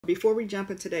Before we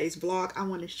jump into today's vlog, I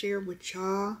want to share with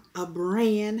y'all a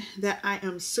brand that I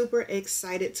am super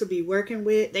excited to be working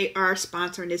with. They are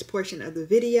sponsoring this portion of the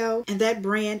video, and that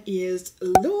brand is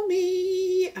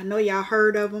Lume. I know y'all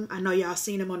heard of them. I know y'all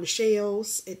seen them on the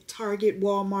shelves at Target,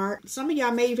 Walmart. Some of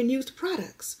y'all may even use the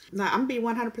products. Now, I'm gonna be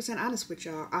 100% honest with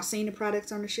y'all. I've seen the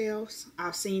products on the shelves.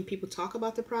 I've seen people talk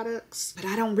about the products, but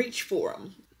I don't reach for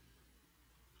them.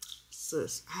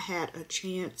 I had a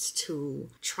chance to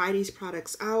try these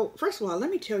products out. First of all, let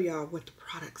me tell y'all what the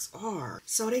products are.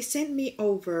 So they sent me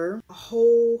over a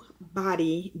whole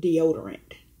body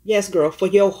deodorant. Yes, girl, for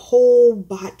your whole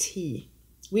body.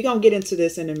 We're gonna get into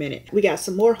this in a minute. We got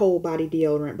some more whole body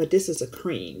deodorant, but this is a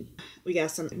cream. We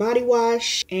got some body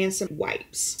wash and some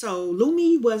wipes. So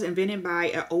Lume was invented by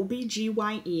an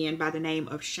OBGYN by the name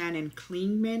of Shannon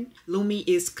Klingman. Lume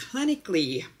is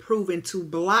clinically proven to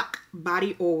block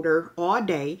body odor all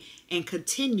day and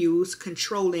continues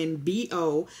controlling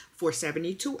BO for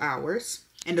 72 hours.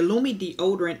 And the Lume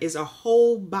deodorant is a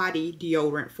whole body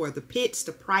deodorant for the pits,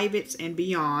 the privates, and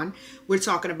beyond. We're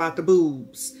talking about the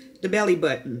boobs, the belly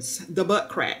buttons, the butt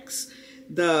cracks,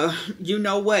 the you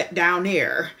know what down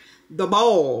there, the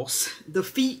balls, the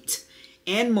feet,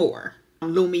 and more.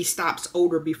 Lume stops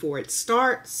odor before it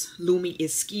starts. Lume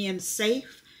is skin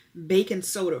safe, baking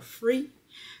soda free,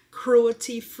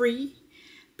 cruelty free,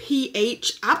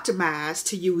 pH optimized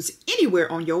to use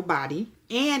anywhere on your body,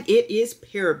 and it is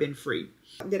paraben free.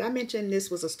 Did I mention this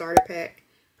was a starter pack?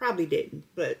 Probably didn't,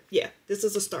 but yeah, this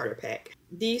is a starter pack.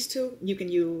 These two you can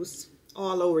use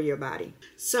all over your body.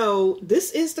 So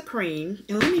this is the cream,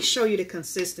 and let me show you the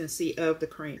consistency of the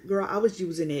cream. Girl, I was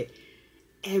using it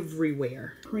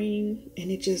everywhere. Cream,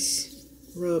 and it just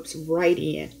rubs right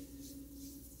in.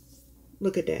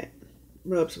 Look at that.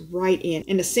 Rubs right in.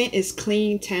 And the scent is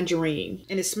clean tangerine,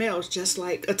 and it smells just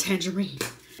like a tangerine.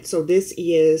 So this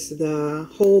is the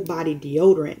whole body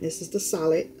deodorant. This is the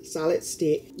solid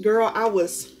stick. Girl, I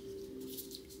was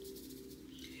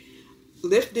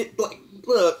lifted, like,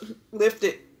 look,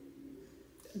 lifted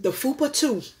the fupa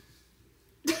too.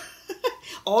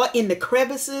 All in the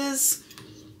crevices.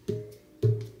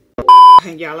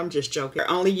 And y'all, I'm just joking. I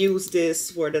only use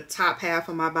this for the top half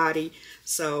of my body.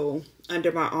 So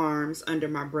under my arms, under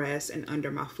my breasts, and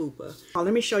under my fupa.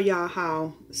 Let me show y'all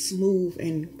how smooth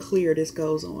and clear this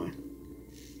goes on.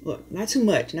 Look, not too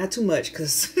much,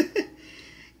 because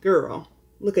girl,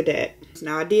 look at that.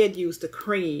 Now I did use the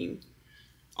cream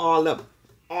all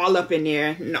up in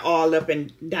there and all up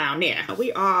and down there.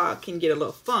 We all can get a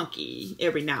little funky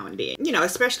every now and then, you know,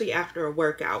 especially after a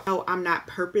workout. No, I'm not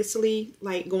purposely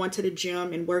like going to the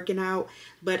gym and working out,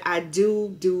 but I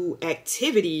do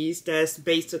activities that's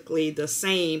basically the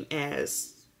same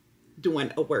as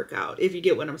doing a workout, if you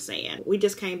get what I'm saying. We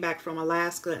just came back from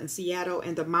Alaska and Seattle,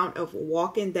 and the amount of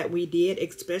walking that we did,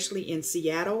 especially in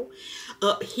Seattle,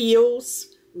 up hills,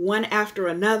 one after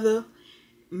another,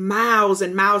 miles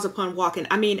and miles upon walking.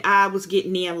 I mean, I was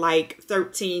getting in like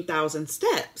 13,000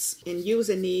 steps. And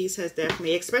using these has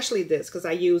definitely, especially this, because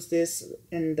I use this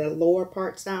in the lower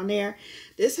parts down there,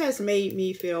 this has made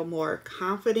me feel more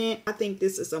confident. I think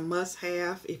this is a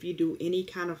must-have if you do any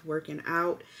kind of working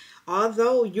out.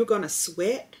 Although you're gonna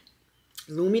sweat,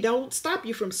 Lume don't stop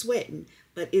you from sweating,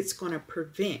 but it's gonna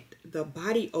prevent the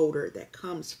body odor that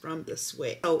comes from the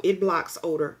sweat. So it blocks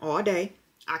odor all day.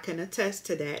 I can attest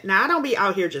to that. Now, I don't be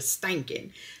out here just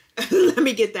stinking. Let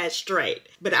me get that straight.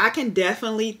 But I can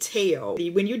definitely tell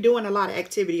when you're doing a lot of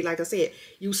activity, like I said,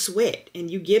 you sweat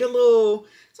and you get a little,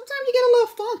 sometimes you get a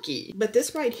little funky. But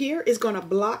this right here is going to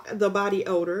block the body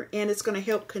odor, and it's going to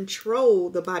help control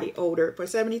the body odor for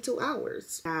 72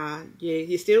 hours.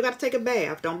 You still got to take a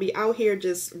bath. Don't be out here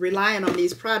just relying on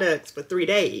these products for 3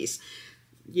 days.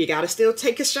 You got to still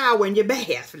take a shower in your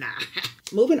bath now.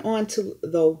 Moving on to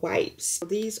the wipes.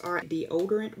 These are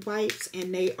deodorant wipes,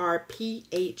 and they are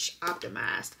pH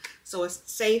optimized. So it's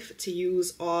safe to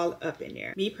use all up in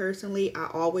there. Me personally, I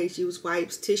always use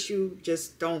wipes. Tissue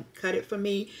just don't cut it for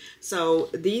me. So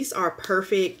these are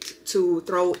perfect to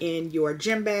throw in your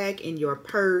gym bag, in your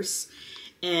purse,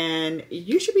 and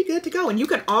you should be good to go. And you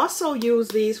can also use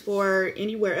these for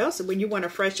anywhere else when you want to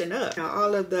freshen up. Now,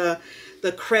 all of the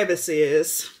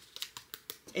crevices.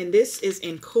 And this is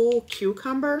in cool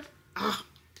cucumber. Ah,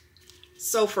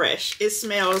 so fresh. It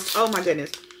smells, oh my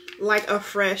goodness, like a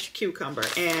fresh cucumber.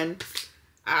 And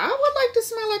I would like to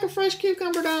smell like a fresh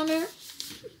cucumber down there.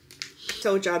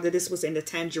 Told y'all that this was in the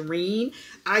tangerine.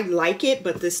 I like it,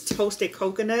 but this toasted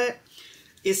coconut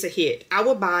is a hit. I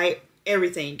would buy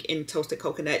everything in toasted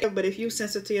coconut. But if you're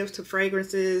sensitive to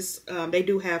fragrances, they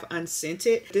do have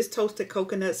unscented. This toasted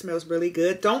coconut smells really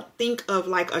good. Don't think of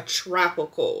like a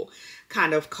tropical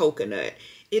kind of coconut.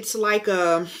 It's like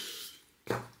a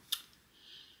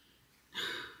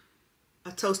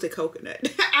toasted coconut.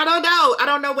 I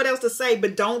don't know what else to say,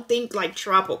 but don't think like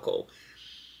tropical.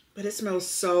 But it smells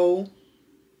so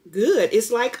good.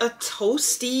 It's like a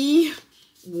toasty,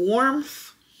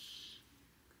 warmth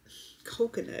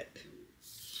coconut.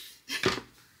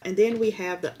 And then we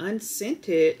have the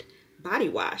unscented body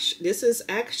wash. This is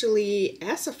actually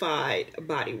acidified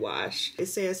body wash. It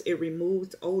says it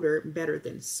removes odor better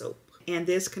than soap. And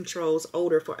this controls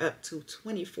odor for up to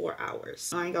 24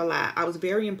 hours. I ain't gonna lie, I was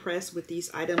very impressed with these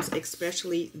items,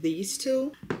 especially these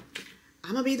two.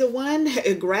 I'm gonna be the one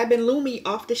grabbing Lume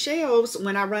off the shelves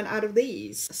when I run out of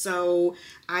these. So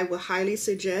I would highly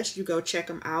suggest you go check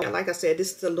them out. Like I said,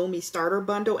 this is the Lume starter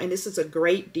bundle, and this is a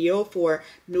great deal for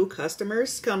new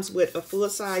customers. Comes with a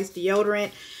full-size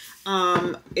deodorant.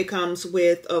 It comes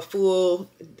with a full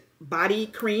body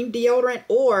cream deodorant,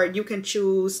 or you can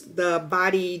choose the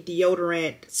body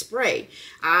deodorant spray.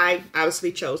 I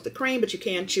obviously chose the cream, but you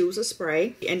can choose a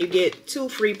spray. And you get 2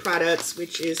 free products,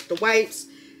 which is the wipes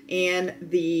and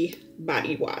the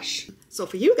body wash. So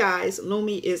for you guys, Lume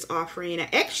is offering an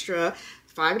extra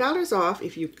 $5 off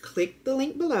if you click the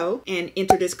link below and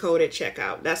enter this code at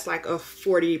checkout. That's like a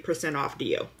 40% off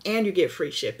deal, and you get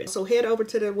free shipping. So head over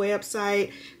to the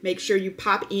website, make sure you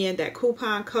pop in that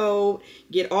coupon code,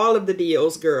 get all of the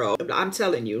deals, girl. I'm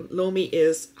telling you, Lume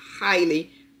is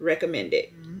highly recommended.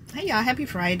 Hey y'all, happy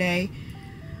Friday.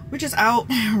 We're just out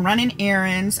running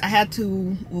errands.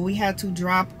 We had to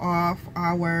drop off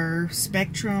our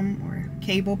Spectrum or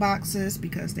cable boxes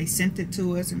because they sent it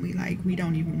to us, and we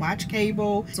don't even watch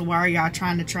cable. So why are y'all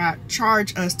trying to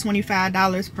charge us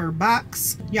 $25 per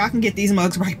box? Y'all can get these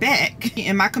mugs right back.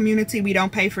 In my community, we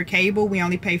don't pay for cable. We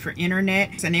only pay for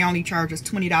internet, and they only charge us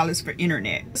 $20 for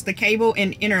internet. It's the cable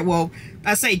and well,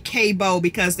 I say cable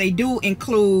because they do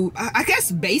include, I guess,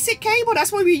 basic cable.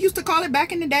 That's what we used to call it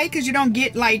back in the day, because you don't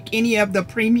get like any of the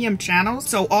premium channels.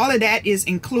 So all of that is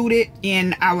included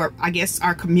in our, I guess,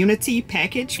 our community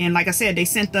package. And like I said, they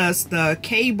sent us the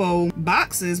cable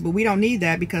boxes, but we don't need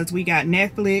that because we got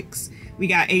Netflix, we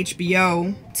got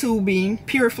HBO, Tubi,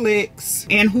 Pureflix,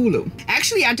 and Hulu.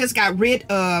 Actually, I just got rid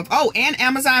of, oh, and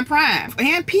Amazon Prime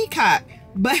and Peacock.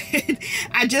 But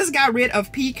I just got rid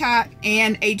of Peacock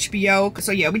and HBO.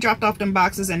 So yeah, we dropped off them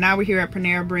boxes, and now we're here at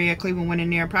Panera Bread. Cleveland went in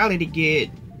there probably to get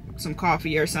some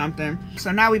coffee or something.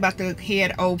 So now we about to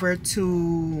head over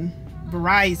to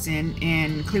Verizon,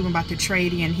 and Cleveland about to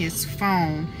trade in his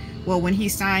phone. Well, when he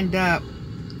signed up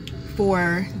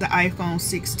for the iPhone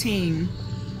 16,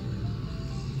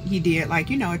 he did, like,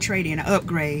 you know, a trade-in, an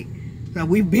upgrade. So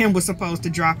was supposed to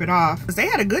drop it off because they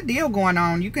had a good deal going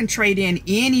on. You can trade in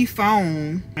any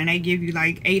phone, and they give you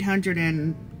like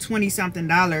 $820 something,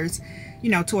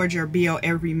 you know, towards your bill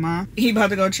every month. He about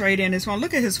to go trade in his phone.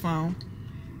 Look at his phone.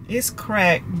 It's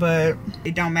cracked, but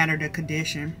it don't matter the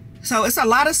condition. So it's a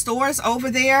lot of stores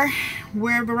over there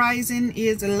where Verizon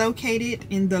is located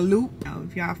in the Loop. Oh,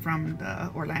 if y'all from the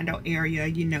Orlando area,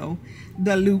 you know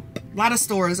the Loop. A lot of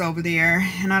stores over there,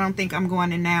 and I don't think I'm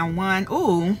going in now one.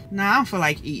 Ooh, no, I don't feel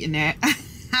like eating that.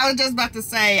 I was just about to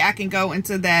say I can go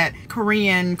into that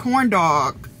Korean corn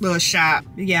dog little shop.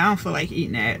 Yeah, I don't feel like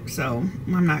eating that, so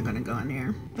I'm not gonna go in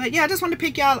there. But yeah, I just wanted to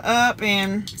pick y'all up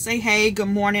and say hey, good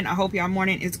morning. I hope y'all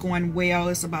morning is going well.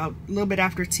 It's about a little bit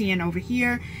after 10 over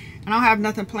here. I don't have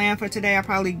nothing planned for today. I'll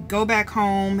probably go back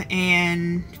home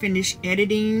and finish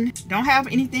editing. Don't have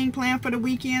anything planned for the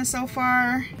weekend so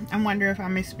far. I wonder if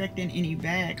I'm expecting any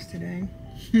bags today.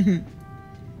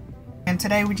 And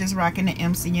today we're just rocking the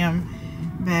MCM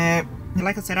bag.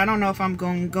 Like I said, I don't know if I'm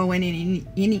going to go in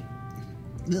any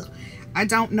I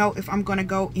don't know if I'm going to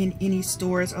go in any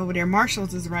stores over there.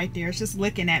 Marshall's is right there. It's just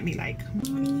looking at me like,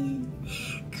 come on in.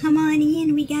 Come on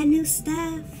in. We got new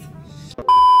stuff.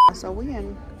 So we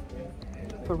in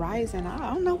Verizon.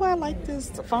 I don't know why I like this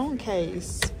phone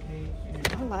case.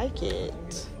 I like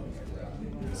it.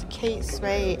 It's Kate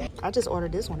Spade. I just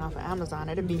ordered this one off of Amazon.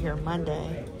 It'll be here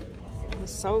Monday.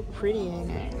 It's so pretty,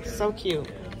 ain't it? So cute.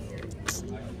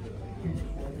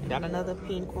 Got another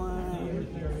pink one.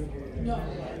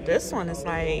 This one is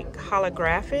like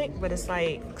holographic, but it's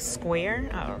like square.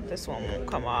 Oh, this one won't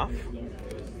come off.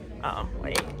 Oh,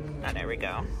 wait. Oh, there we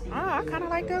go. Oh, I kind of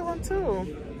like that one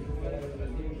too.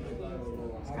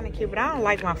 It's kind of cute, but I don't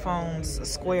like my phones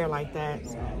square like that.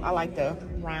 So I like the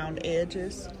round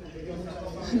edges.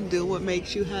 Do what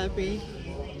makes you happy.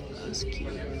 That's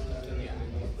cute.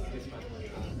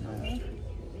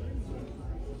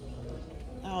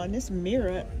 Oh, and this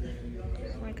mirror,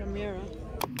 it's like a mirror.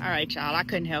 All right, y'all, I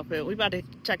couldn't help it. We about to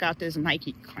check out this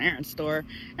Nike clearance store.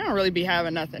 I don't really be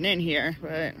having nothing in here,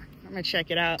 but I'm gonna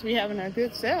check it out. We having a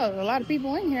good sale. A lot of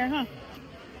people in here, huh?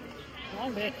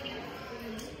 Love it.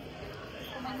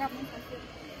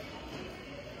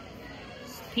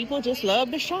 People just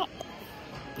love to shop.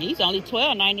 These only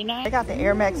 $12.99. I got the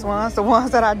Air Max ones, the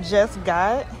ones that I just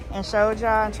got and showed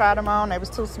y'all and tried them on. They was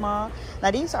too small.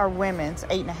 Now these are women's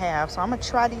 8.5, so I'm gonna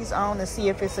try these on to see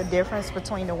if it's a difference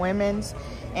between the women's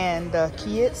and the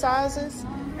kid sizes.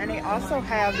 And they also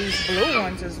have these blue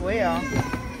ones as well.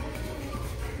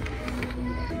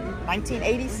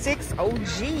 1986 OG.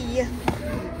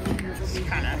 It's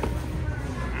kind of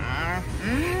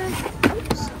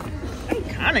they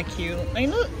kind of cute. They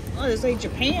look, what is they,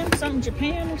 Japan? Something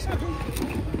Japan or something?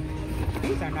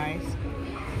 These are nice.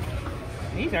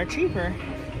 These are cheaper.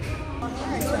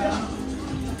 Alright, so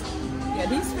yeah,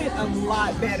 these fit a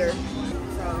lot better. So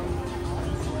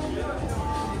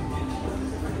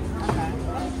okay,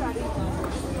 let me try these ones.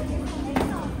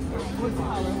 What's the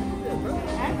color?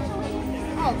 Actually,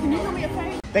 oh, can you do me a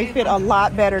favor? They fit a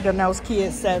lot better than those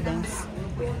kid 7s.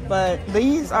 But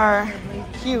these are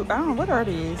cute. I don't know, what are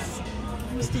these?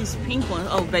 What's these pink ones?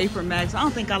 Oh, Vapor Max. I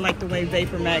don't think I like the way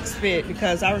Vapor Max fit,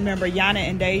 because I remember Yana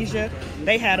and Deja,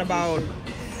 they had about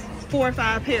 4 or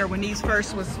 5 pair when these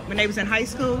first was, when they was in high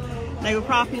school. They were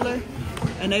popular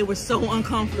and they were so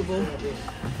uncomfortable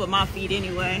for my feet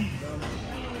anyway.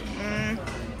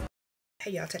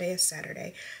 Hey y'all, today is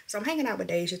Saturday, so I'm hanging out with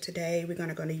Deja today. We're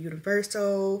gonna go to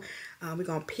Universal. We're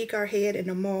gonna peek our head in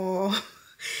the mall.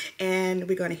 And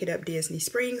we're going to hit up Disney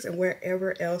Springs and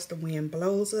wherever else the wind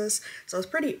blows us. So it's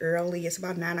pretty early. It's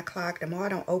about 9 o'clock. The mall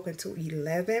don't open till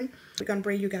 11. We're going to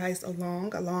bring you guys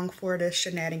along for the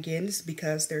shenanigans,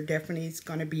 because there definitely is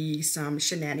going to be some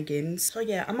shenanigans. So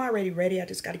yeah, I'm already ready. I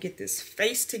just got to get this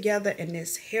face together and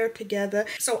this hair together.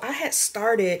 So I had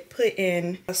started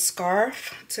putting a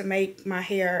scarf to make my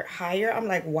hair higher. I'm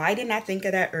like, why didn't I think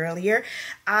of that earlier?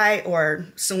 Or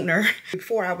sooner.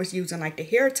 Before, I was using like the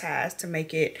hair ties to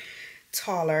make it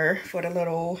taller for the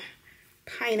little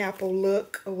pineapple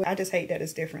look. I just hate that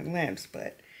it's different lengths,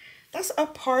 but that's a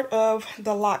part of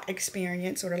the lock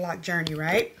experience or the lock journey,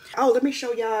 right? Oh, let me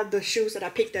show y'all the shoes that I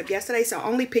picked up yesterday. So I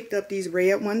only picked up these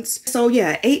red ones. So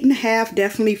yeah, 8.5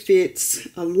 definitely fits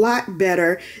a lot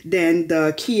better than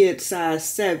the kid size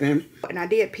 7. And I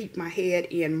did peek my head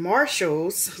in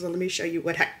Marshall's. So let me show you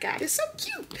what I got. It's so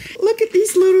cute. Look at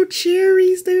these little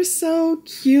cherries. They're so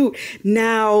cute.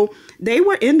 Now, they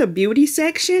were in the beauty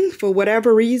section for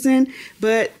whatever reason,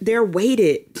 but they're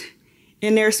weighted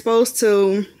and they're supposed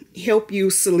to help you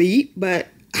sleep, but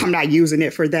I'm not using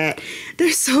it for that.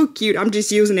 They're so cute. I'm just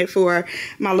using it for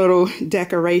my little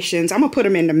decorations. I'm gonna put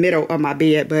them in the middle of my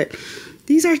bed, but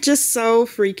these are just so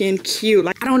freaking cute.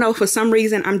 Like, I don't know, for some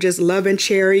reason I'm just loving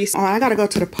cherries. Oh, I gotta go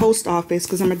to the post office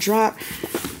because I'm gonna drop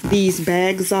these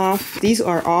bags off. These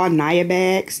are all Naya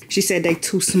bags. She said they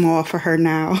too small for her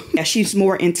now. Yeah, she's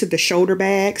more into the shoulder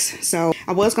bags, so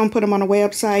I was gonna put them on the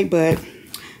website, but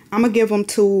I'm gonna give them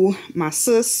to my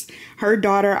sis. Her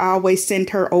daughter, I always send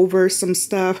her over some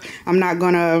stuff. I'm not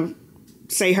gonna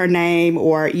say her name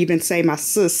or even say my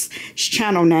sis'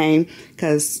 channel name,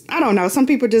 because I don't know, some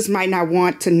people just might not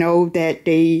want to know that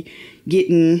they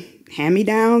getting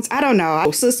hand-me-downs. I don't know.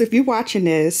 Sis, if you're watching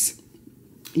this,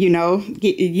 you know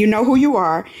who you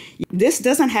are. This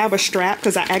doesn't have a strap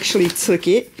because I actually took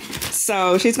it,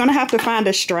 so she's gonna have to find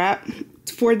a strap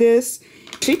for this.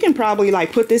 She can probably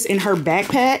like put this in her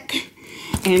backpack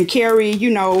and carry,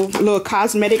 you know, little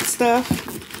cosmetic stuff.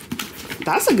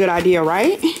 That's a good idea,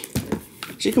 right?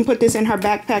 She can put this in her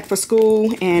backpack for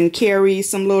school and carry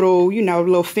some little, you know,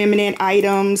 little feminine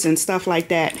items and stuff like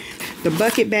that. The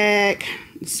bucket bag,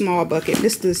 small bucket.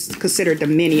 This is considered the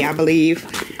mini, I believe.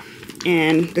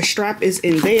 And the strap is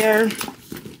in there.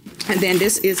 And then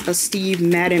this is a Steve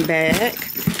Madden bag.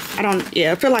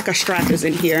 I feel like a strap is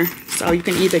in here. So you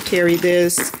can either carry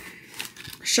this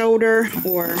shoulder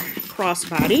or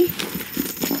crossbody.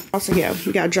 Also, yeah,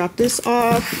 you gotta drop this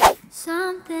off.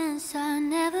 Some things I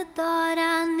never thought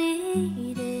I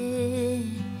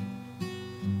needed.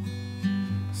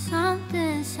 Some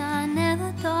things I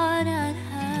never thought I'd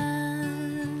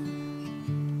have.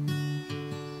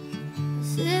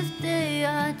 As if they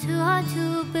are too hard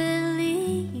to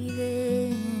believe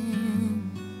in.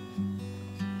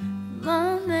 The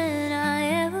moment I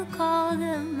ever called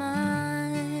them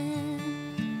mine,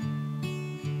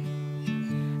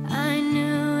 I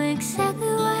knew exactly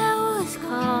what I was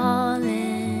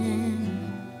calling.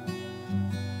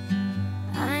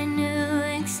 I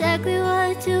knew exactly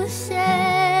what to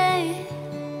say.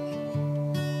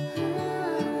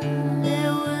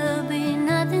 There will be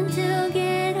nothing to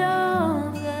get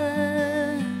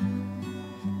over.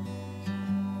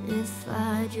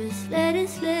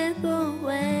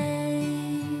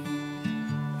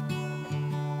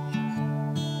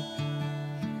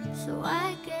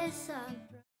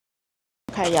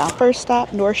 Okay, y'all. First stop,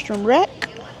 Nordstrom Rack.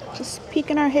 Just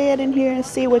peeking our head in here and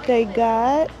see what they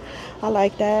got. I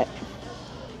like that.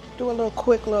 Do a little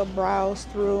quick little browse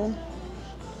through.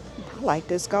 I like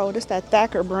this gold. It's that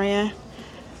Thacker brand.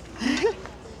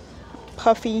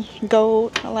 Puffy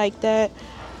gold. I like that.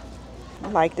 I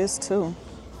like this too.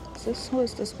 Who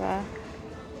is this by?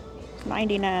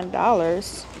 $99. I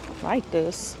like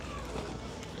this.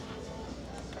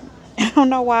 I don't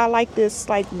know why I like this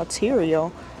like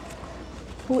material.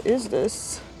 Who is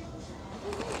this?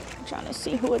 I'm trying to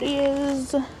see who it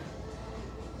is.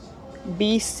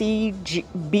 BCBG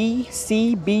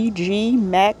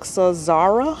Max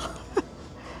Zara.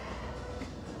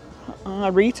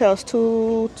 Retails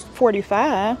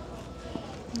 $245.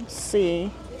 Let's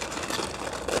see.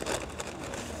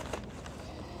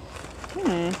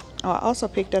 Oh, I also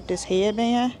picked up this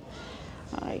headband.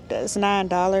 Like that's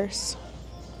 $9.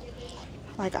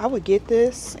 Like I would get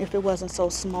this if it wasn't so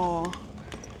small.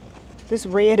 This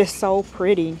red is so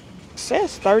pretty. It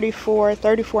says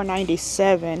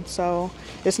 $34.97, so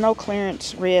there's no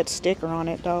clearance red sticker on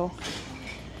it though.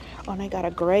 Oh, and they got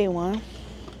a gray one.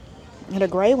 And the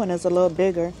gray one is a little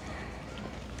bigger.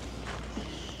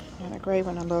 And the gray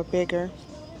one a little bigger.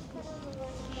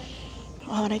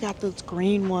 Oh, they got this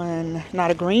green one. Now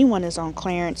the green one is on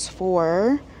clearance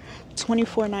for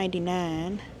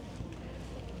 $24.99.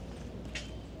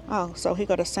 Oh, so he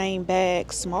got the same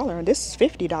bag, smaller. This is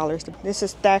 $50. This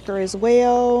is Thacker as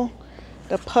well.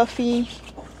 The puffy,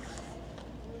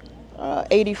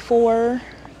 $84.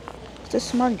 Is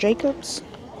this Marc Jacobs?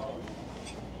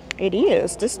 It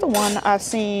is. This is the one I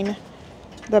seen.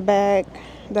 The bag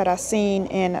that I seen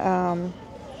in.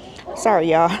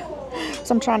 Sorry, y'all.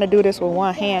 So I'm trying to do this with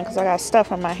one hand because I got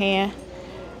stuff in my hand.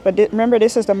 But remember,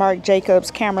 this is the Marc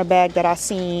Jacobs camera bag that I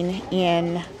seen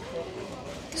in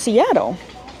Seattle.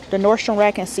 The Nordstrom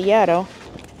Rack in Seattle.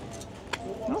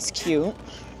 That's cute.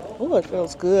 Oh, it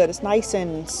feels good. It's nice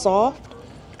and soft.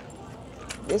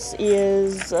 This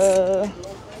is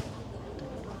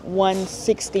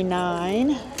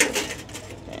 $169.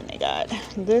 And they got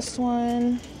this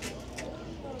one.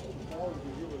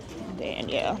 And then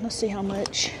yeah, let's see how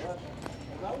much.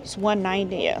 It's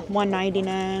 $190. Yeah,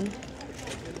 $199.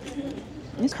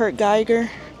 It's Kurt Geiger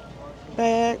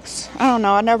bags. I don't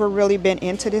know. I never really been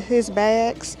into his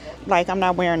bags. Like I'm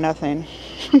not wearing nothing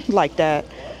like that.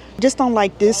 Just don't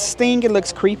like this thing. It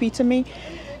looks creepy to me.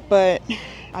 But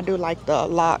I do like the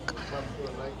lock.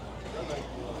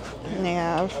 And they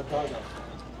have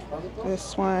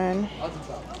this one.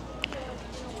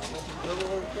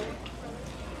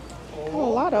 Oh,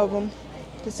 a lot of them.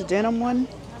 This denim one.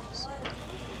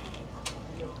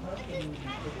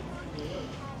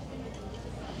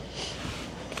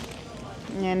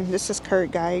 And this is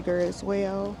Kurt Geiger as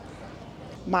well.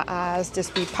 My eyes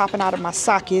just be popping out of my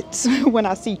sockets when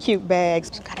I see cute bags.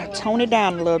 Just gotta tone it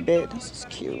down a little bit. This is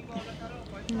cute.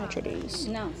 How much are these?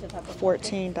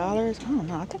 $14. I don't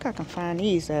know. I think I can find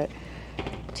these at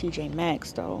TJ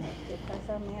Maxx though.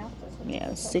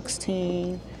 Yeah,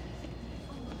 16.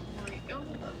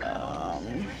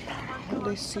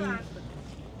 Let's see.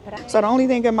 So the only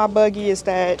thing in my buggy is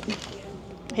that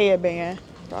headband.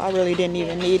 So I really didn't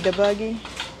even need the buggy.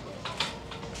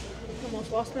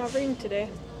 Almost lost my ring today.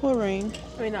 What ring?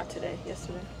 I mean, not today,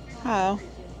 yesterday. How?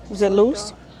 Was it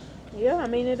loose? Yeah, I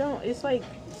mean, it's like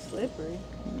slippery.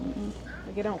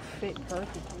 Like it don't fit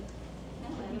perfectly.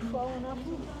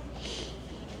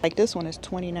 Like this one is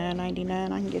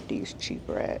 $29.99. I can get these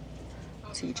cheaper at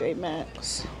TJ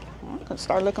Maxx. I can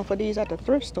start looking for these at the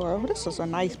thrift store. Oh, this is a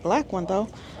nice black one though.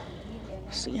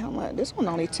 See how much. This one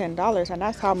only $10, and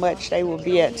that's how much they will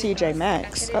be at TJ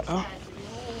Maxx.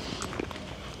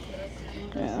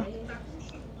 Yeah,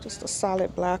 just a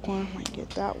solid black one. I might get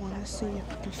that one. Let's see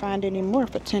if I can find any more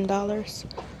for $10.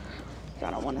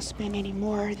 I don't want to spend any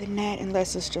more than that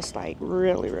unless it's just like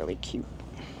really, really cute.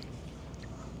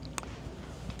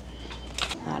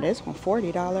 Now this one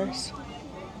 $40.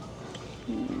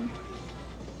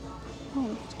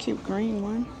 Oh, it's a cute green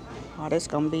one. Oh, this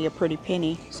gonna be a pretty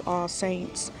penny. It's All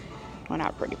Saints. Well,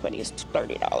 not pretty penny. It's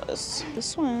 $30.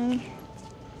 This one,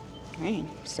 dang,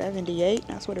 $78.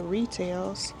 That's what it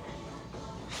retails.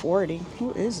 $40.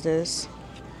 Who is this?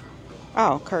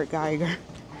 Oh, Kurt Geiger.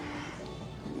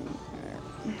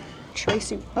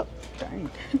 Tracy. Oh,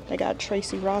 dang. They got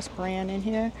Tracy Ross brand in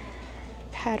here.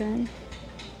 Pattern.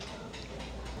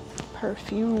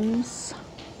 Perfumes.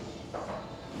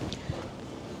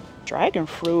 Dragon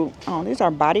fruit. Oh, these are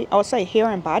body. Oh, say hair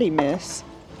and body mist.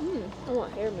 I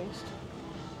want hair mist.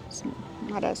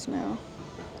 How that smell?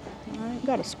 All right, you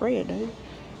gotta spray it, dude.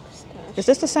 Is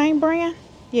this the same brand?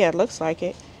 Yeah, it looks like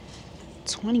it.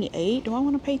 $28. Do I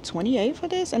want to pay $28 for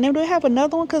this? And then do they have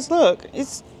another one? Because look,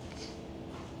 it's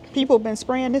people been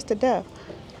spraying this to death.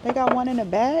 They got one in the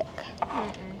back.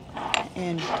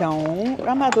 And don't.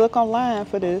 I'm about to look online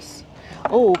for this.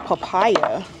 Oh,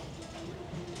 papaya.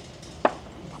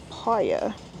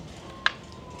 Papaya.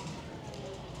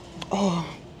 Oh,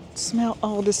 smell.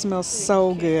 Oh, this smells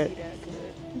so good.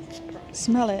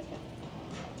 Smell it.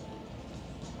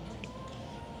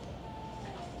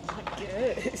 I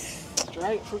guess.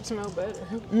 Dried fruit smell better.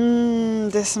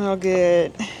 This smell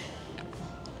good.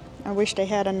 I wish they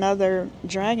had another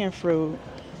dragon fruit.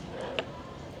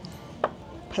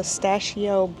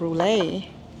 Pistachio brulee.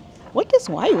 What does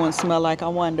white one smell like, I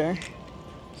wonder?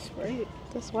 Spray it.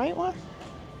 This white one?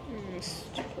 It's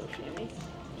too perfumey.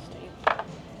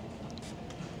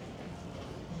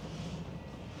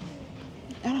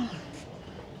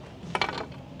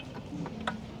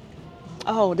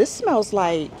 Oh, this smells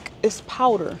like it's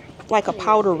powder. Like a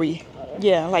powdery.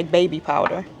 Yeah, like baby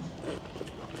powder.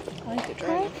 I like the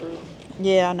dragon fruit.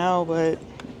 Yeah, I know, but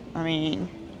I mean,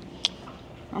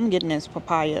 I'm getting this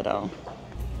papaya though.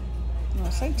 No,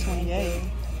 it say 28.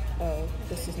 Oh,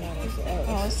 this is not on sale.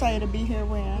 Oh, it say it'll be here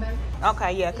when?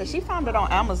 Okay, yeah, because she found it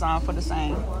on Amazon for the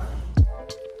same.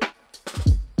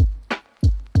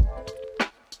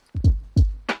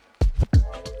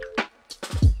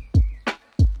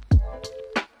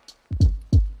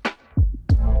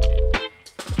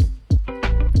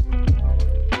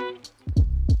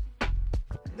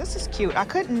 This is cute. I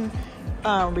couldn't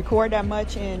record that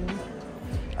much in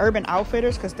Urban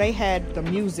Outfitters because they had the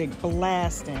music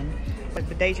blasting.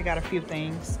 But Deja got a few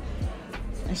things,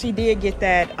 and she did get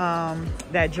that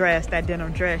that dress, that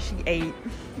denim dress. She ate.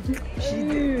 She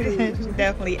did. She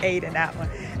definitely ate in that one,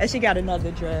 and she got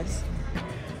another dress.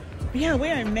 But yeah,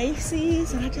 we're in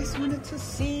Macy's, and I just wanted to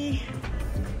see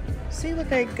what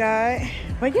they got.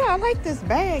 But yeah, I like this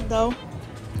bag though.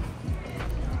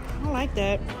 I like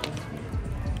that.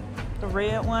 The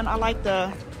red one. I like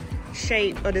the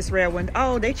shape of this red one.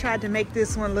 Oh, they tried to make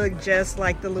this one look just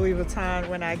like the Louis Vuitton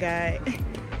one I got.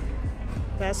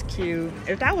 That's cute.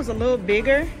 If that was a little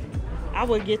bigger, I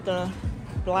would get the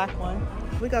black one.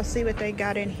 We go see what they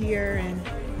got in here, and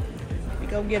we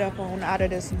go get up on out of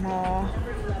this mall.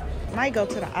 Might go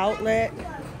to the outlet.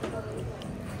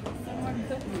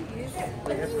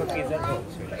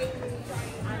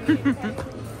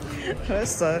 That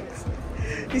sucks.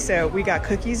 He said, we got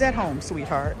cookies at home,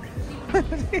 sweetheart.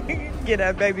 Get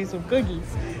that baby some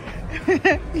cookies.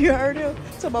 You heard him?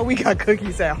 Talking about we got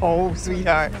cookies at home,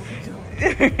 sweetheart.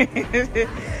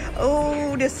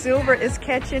 Oh, the silver is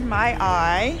catching my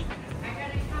eye.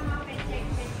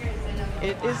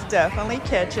 It is definitely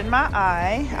catching my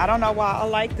eye. I don't know why I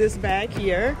like this bag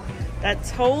here. That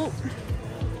tote.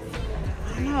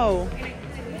 I don't know.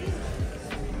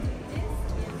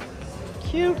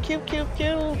 Cute, cute, cute,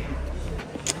 cute.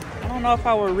 I don't know if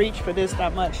I would reach for this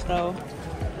that much though.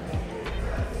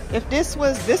 If this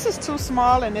is too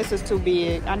small and this is too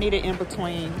big. I need it in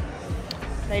between.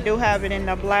 They do have it in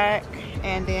the black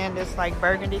and then this like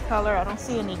burgundy color. I don't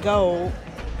see any gold.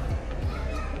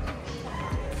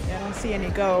 I don't see any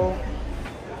gold.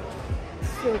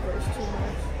 Silver's too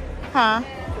much. Huh?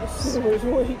 Silver's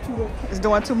way too much. It's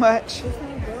doing too much? It's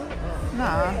not gold.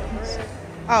 Nah.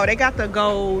 Oh, they got the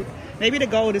gold. Maybe the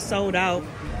gold is sold out.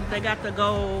 They got the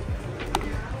gold.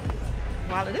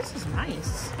 Wow, this is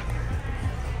nice.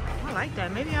 I like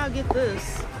that. Maybe I'll get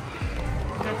this.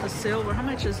 Got the silver. How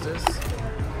much is this?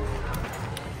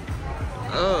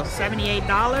 Oh, $78?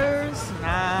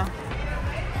 Nah.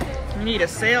 You need a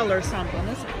sale or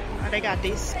something. They got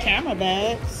these camera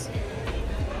bags.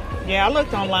 Yeah, I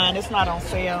looked online. It's not on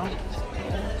sale.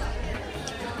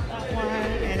 That one.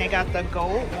 And they got the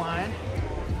gold one.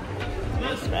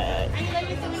 This bag.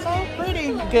 So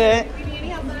pretty. Good.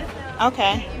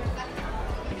 Okay.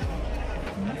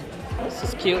 This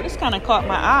is cute. This kind of caught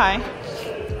my eye.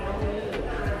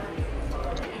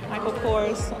 Michael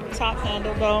Kors top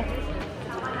handle though.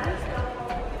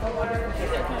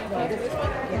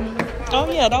 Oh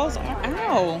yeah, those are.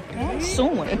 Ow, I'm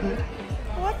suing.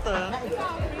 What the?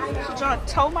 She trying to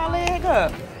toe my leg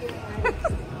up.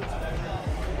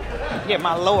 Get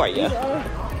my lawyer.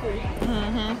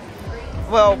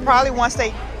 Well, probably once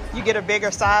you get a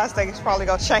bigger size, they probably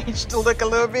gonna change the look a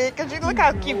little bit. Cause you look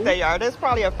how cute they are. That's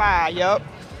probably a 5. Yup,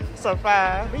 it's a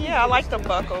 5. But yeah, I like the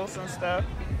buckles and stuff.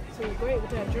 So you're great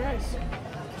with that dress.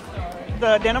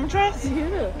 The denim dress?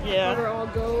 Yeah. Overall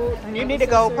gold. And you need a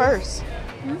gold purse.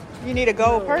 You need a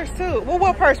gold purse too. Well,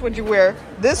 what purse would you wear?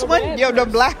 This one? Yo, the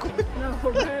black one? No,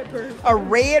 a red purse. A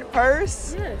red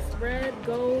purse? Yes, red,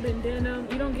 gold, and denim.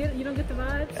 You don't get the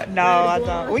vibes? No, I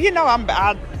don't. Well, you know,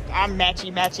 I I'm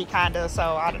matchy kind of,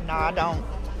 so I don't know. I don't.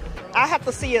 I have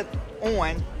to see it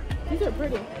on. These are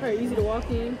pretty. Very easy to walk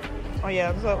in. Oh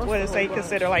yeah. So what does they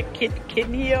consider like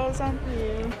kidney heel or something?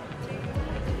 Yeah.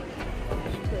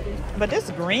 But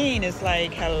this green is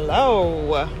like,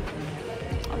 hello.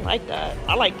 I like that.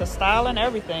 I like the style and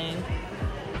everything.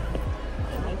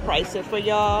 Let me price it for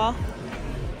y'all.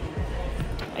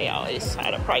 They always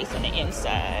try to price on the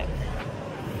inside.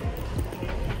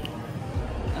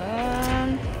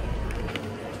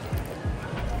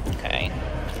 Okay.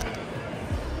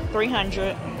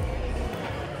 300.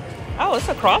 Oh, it's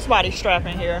a crossbody strap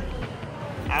in here.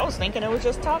 I was thinking it was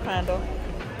just top handle.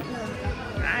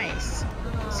 Nice.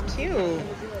 It's cute.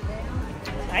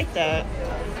 I like that.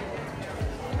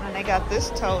 And they got this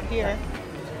tote here.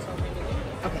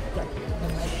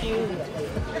 Cute.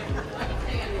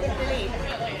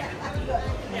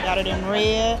 They got it in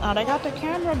red. Oh, they got the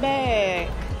camera bag.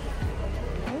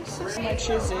 How much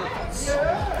is it?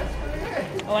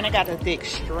 Oh, and they got the thick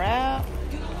strap.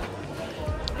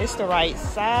 It's the right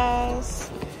size.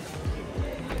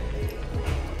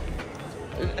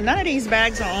 None of these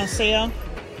bags are on sale,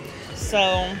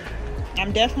 so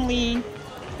I'm definitely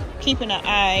keeping an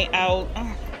eye out.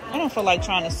 I don't feel like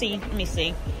trying to see. Let me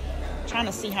see. Trying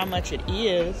to see how much it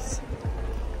is.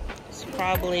 It's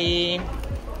probably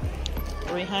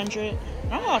 300.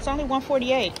 Oh, it's only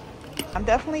 148. I'm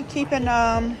definitely keeping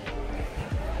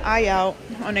eye out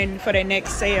on for their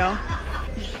next sale.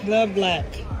 Love black.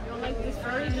 You don't like this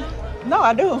version? No,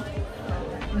 I do.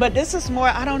 But this is more,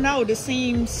 I don't know, this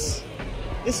seems,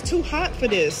 it's too hot for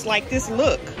this. Like this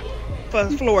look for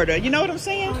Florida. You know what I'm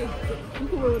saying? You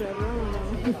can wear whatever, I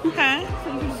don't know. Huh?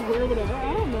 So you can just wear whatever,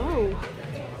 I don't know.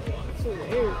 It's so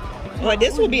weird. Well,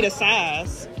 this would be the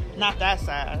size, not that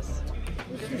size.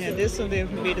 Yeah, this would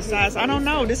be the size. I don't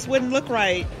know, this wouldn't look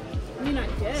right. I mean, I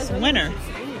guess. It's winter.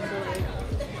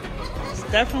 It's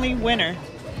definitely winter.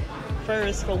 Fur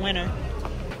is for winter.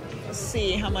 Let's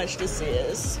see how much this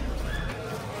is.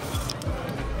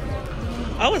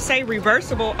 I would say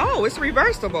reversible. Oh, it's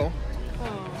reversible.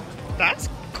 Oh. That's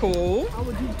cool. How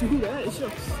would you do that? It's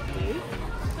your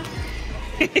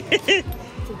steak.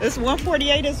 It's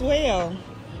 148 as well.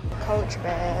 Coach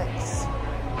bags.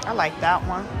 I like that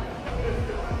one.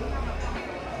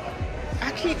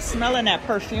 I keep smelling that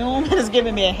perfume. It's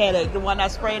giving me a headache. The one I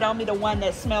sprayed on me, the one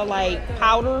that smelled like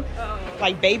powder,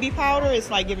 like baby powder,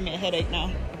 it's like giving me a headache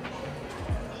now.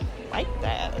 Like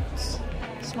that. This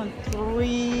one,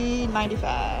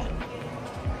 $3.95.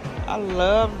 I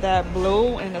love that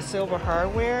blue and the silver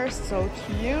hardware. So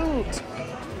cute.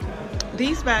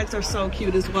 These bags are so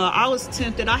cute as well. I was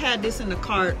tempted. I had this in the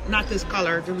cart, not this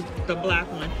color, the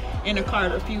black one, in the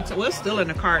cart a few times. Well, it's still in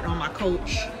the cart on my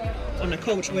Coach, on the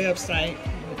Coach website.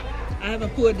 I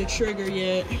haven't pulled the trigger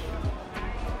yet.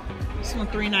 This one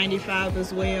 $3.95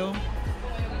 as well.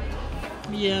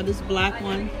 Yeah, this black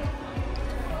one.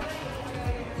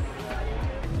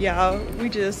 Yeah, we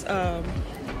just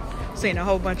seen a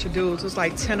whole bunch of dudes. It's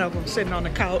like 10 of them sitting on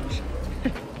the couch.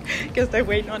 Guess they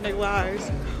waiting on their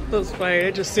wives. Looks funny.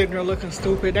 They're just sitting there looking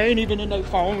stupid. They ain't even in their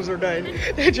phones or nothing.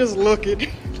 They're just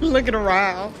looking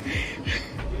around.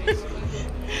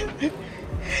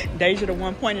 Deja the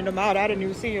one pointing them out. I didn't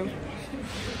even see him.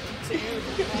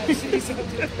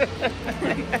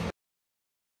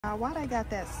 Why they got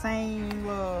that same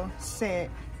little set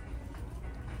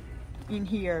in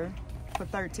here for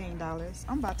 $13?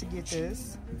 I'm about to get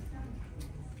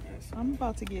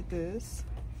this.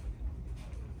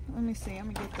 Let me see.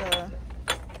 I'm gonna get the.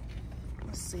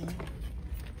 Let's see.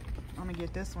 I'm gonna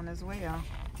get this one as well.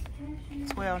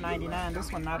 $12.99.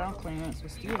 This one not on clearance,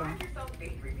 but still.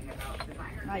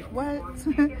 Like what?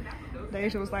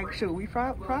 Deja was like, shoot, we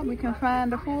probably can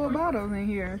find the full bottles in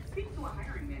here.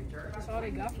 That's all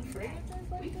they got for fragrances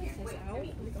like this? That's out?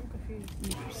 I'm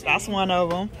confused. That's one of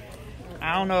them.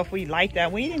 I don't know if we like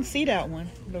that. We didn't see that one.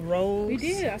 The rose. We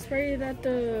did. I sprayed it at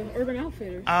the Urban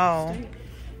Outfitters. Oh.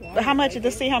 But how much?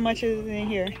 Let's see how much is in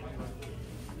here.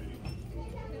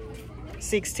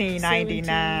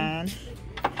 $16.99.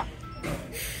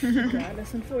 God,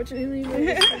 that's unfortunately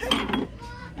very expensive.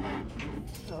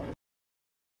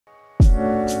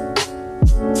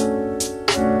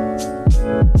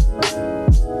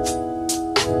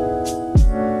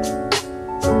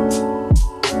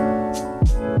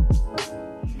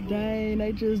 Dang,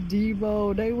 they just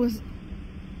Devo.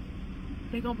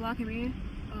 They gonna block him in?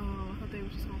 Oh, I thought they were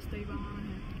just gonna stay behind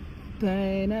him.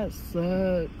 Dang, that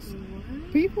sucks.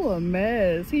 What? People a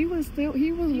mess. He was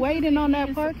waiting on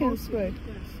that parking space.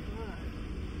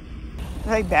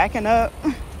 They backing up.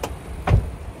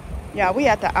 Yeah, we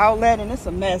at the outlet and it's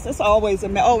a mess. It's always a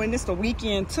mess. Oh, and it's the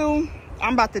weekend too.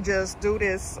 I'm about to just do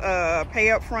this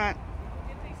pay up front.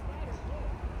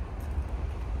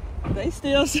 They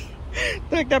still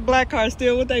think that black car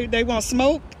still what they want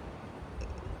smoke?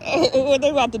 What they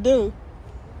about to do?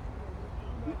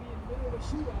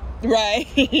 Right.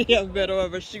 Yeah, middle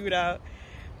of a shootout.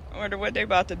 I wonder what they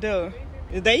about to do.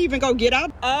 Did they even go get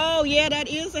out? Oh yeah, that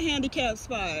is a handicap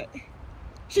spot.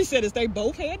 She said, is they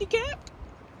both handicapped?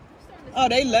 Oh,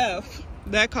 they left.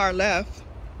 That car left.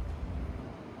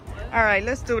 All right,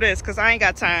 let's do this because I ain't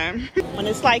got time. When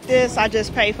it's like this, I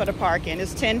just pay for the parking.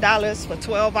 It's $10 for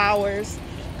 12 hours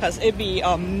because it'd be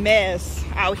a mess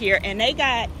out here. And they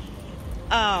got,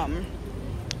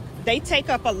 they take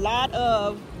up a lot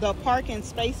of the parking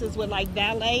spaces with like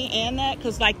valet and that,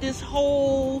 because like this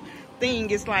whole thing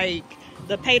is like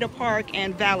the pay to park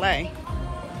and valet.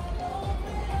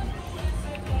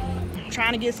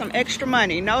 Trying to get some extra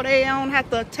money. No, they don't have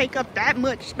to take up that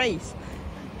much space,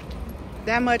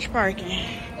 that much parking,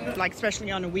 like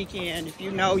especially on the weekend. If you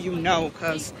know, you know,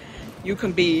 because you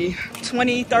can be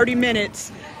 20-30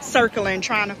 minutes circling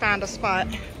trying to find a spot.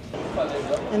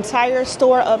 Entire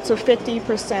store up to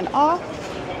 50% off.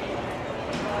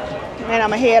 And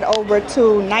I'm gonna head over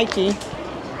to Nike,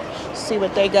 see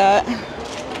what they got.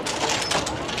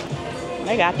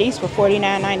 They got these for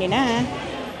 $49.99.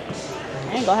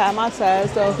 I ain't gonna have my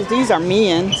size though, because these are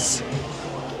men's.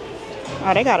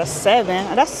 Oh, they got a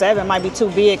 7. That 7 might be too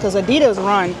big because Adidas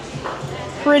run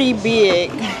pretty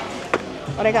big.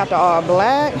 Oh, they got the all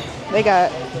black. They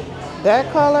got that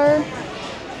color.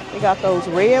 They got those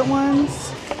red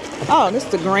ones. Oh, this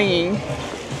is the green.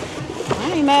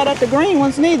 I ain't mad at the green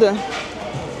ones neither.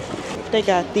 They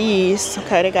got these.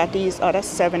 Okay, they got these. Oh, that's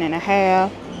 7.5.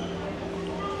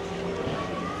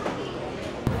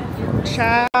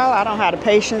 Child, I don't have the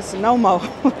patience no more.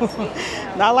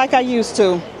 Not like I used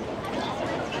to.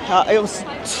 It was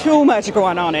too much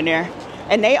going on in there.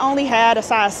 And they only had a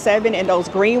size 7 in those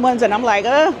green ones. And I'm like,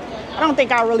 I don't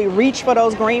think I really reach for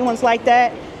those green ones like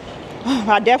that.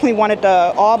 I definitely wanted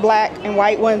the all black and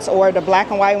white ones, or the black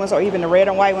and white ones, or even the red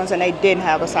and white ones, and they didn't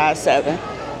have a size 7.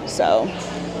 So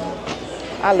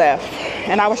I left.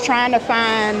 And I was trying to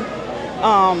find,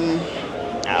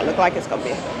 look like it's gonna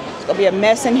be a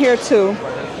mess in here too.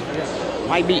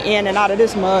 Might be in and out of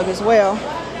this mug as well.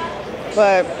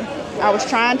 But I was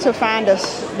trying to find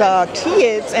the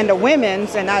kids and the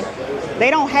women's, and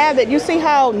they don't have it. You see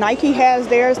how Nike has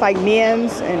theirs, like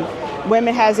men's, and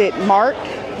women has it marked?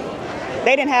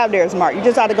 They didn't have theirs marked. You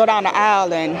just had to go down the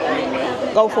aisle and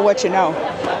go for what you know.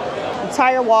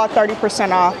 Entire wall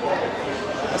 30% off.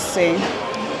 Let's see.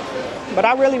 But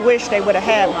I really wish they would have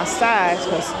had my size,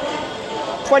 because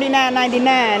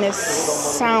 $49.99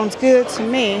 sounds good to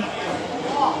me.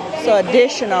 So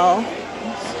additional.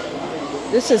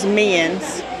 This is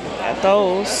men's. Got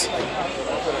those.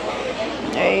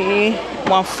 Hey,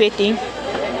 $150.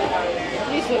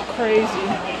 These look crazy.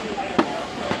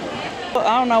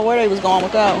 I don't know where they was going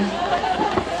with that one.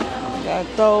 Got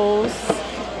those.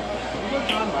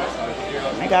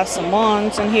 I got some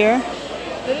ones in here.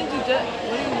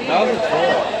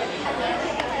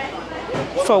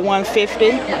 For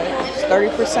 $150. It's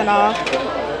 30% off.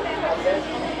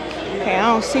 Okay, I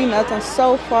don't see nothing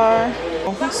so far.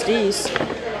 Oh, what's these?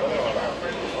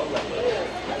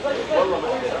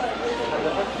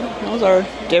 Those are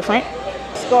different.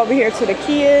 Let's go over here to the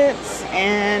kids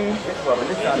and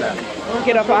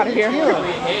get up out of here.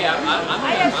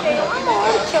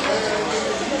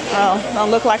 Oh,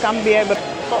 don't look like I'm gonna be able to.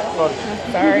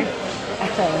 Sorry.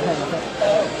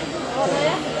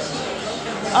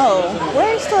 Oh,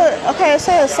 where's the? Okay, it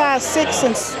says size 6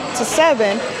 to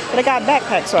 7, but I got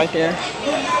backpacks right there.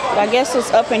 But I guess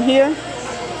it's up in here.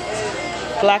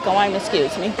 Black and white,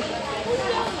 excuse me.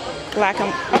 Black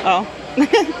and, oh,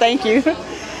 thank you.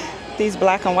 These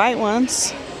black and white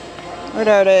ones. What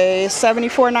are they?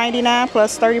 $74.99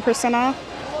 plus 30% off.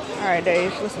 All right,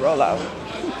 Dave, let's roll out.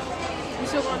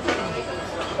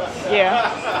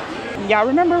 Yeah. Y'all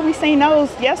remember we seen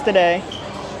those yesterday?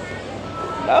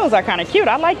 Those are kind of cute.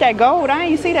 I like that gold. I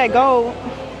ain't see that gold.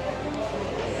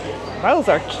 Those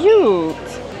are cute.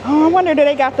 Oh, I wonder do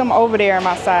they got them over there in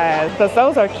my size, because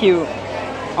those are cute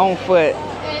on foot.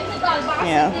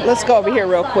 Yeah, let's go over here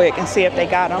real quick and see if they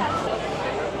got them.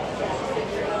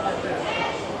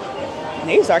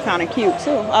 These are kind of cute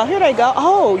too. Oh, here they go.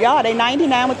 Oh, y'all, they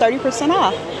 99 with 30%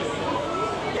 off.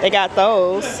 They got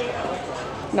those.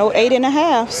 No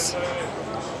 8.5s.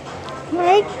 All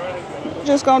right,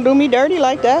 just gonna do me dirty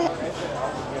like that.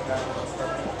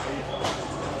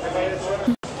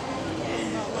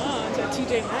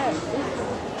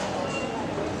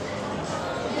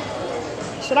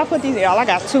 Should I put these? Y'all, I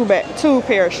got two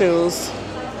pair of shoes.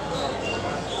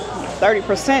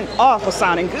 30% off for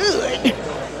sounding good.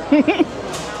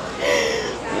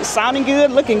 Sounding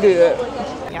good, looking good.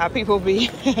 Yeah, people be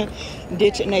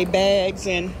ditching their bags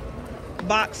and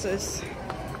boxes.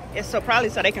 It's so probably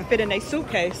so they can fit in their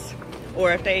suitcase,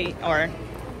 or if they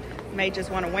may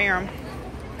just want to wear them.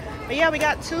 But yeah, we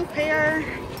got 2 pair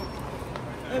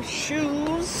of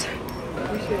shoes.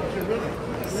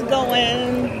 It's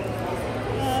going.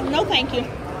 No, thank you.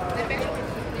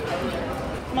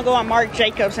 I'm gonna go on Marc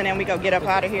Jacobs and then we go get up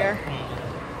out of here.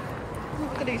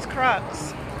 Look at these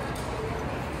Crocs.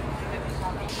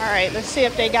 All right, let's see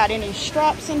if they got any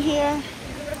straps in here.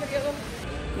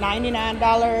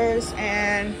 $99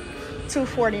 and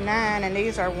 $249, and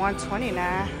these are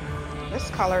 $129. This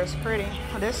color is pretty.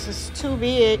 This is too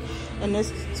big and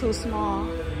this is too small.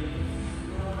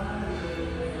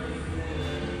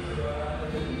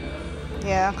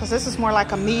 Yeah, because this is more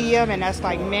like a medium and that's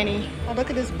like mini. Oh, look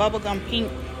at this bubblegum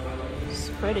pink. It's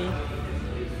pretty.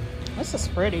 This is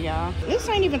pretty, y'all. This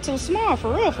ain't even too small,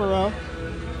 for real, for real.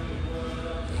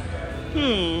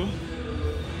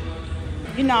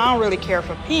 You know, I don't really care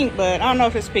for pink, but I don't know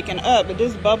if it's picking up, but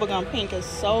this bubblegum pink is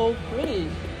so pretty.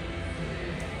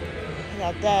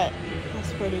 Got that.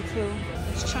 That's pretty too.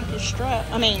 This chunky strap.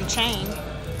 I mean, chain.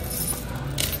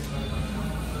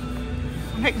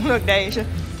 Make me look, Deja.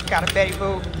 Got a Betty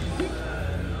Boop.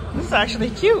 This is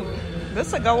actually cute.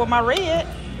 This will go with my red.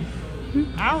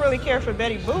 I don't really care for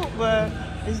Betty Boop, but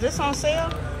is this on sale?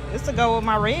 This will go with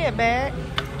my red bag.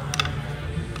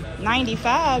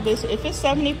 $95. If it's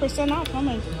 70% off, how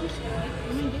much?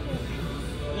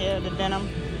 Yeah, the denim.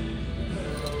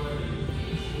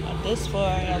 Got this for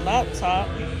a laptop.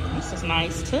 This is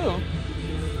nice too.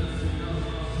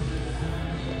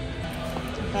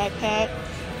 Backpack.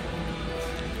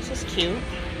 This is cute.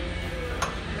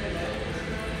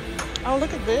 Oh,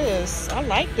 look at this. I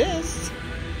like this.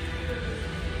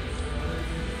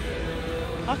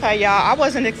 Okay, y'all, I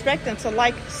wasn't expecting to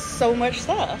like so much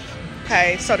stuff.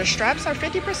 Okay, so the straps are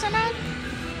 50% off?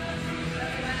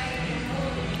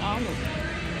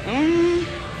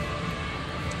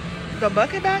 The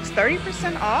bucket bags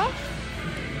 30% off?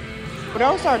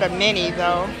 Those are the mini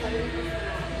though.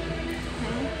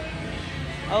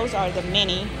 Those are the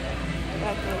mini.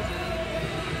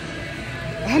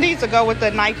 I need to go with the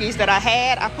Nikes that I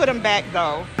had. I put them back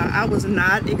though. I was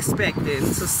not expecting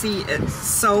to see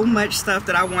so much stuff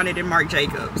that I wanted in Marc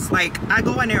Jacobs. Like, I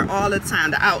go in there all the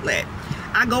time, the outlet.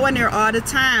 I go in there all the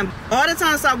time. All the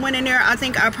times I went in there, I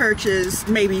think I purchased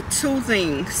maybe 2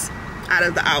 things out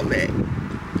of the outlet.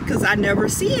 Because I never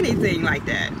see anything like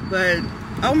that. But,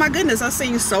 oh my goodness, I've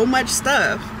seen so much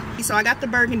stuff. So I got the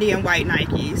burgundy and white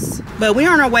Nikes. But we're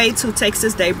on our way to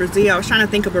Texas de Brazil. I was trying to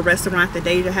think of a restaurant that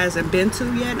Deja hasn't been to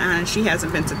yet. And she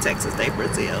hasn't been to Texas de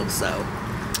Brazil. So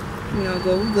we're going to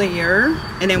go there.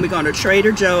 And then we're going to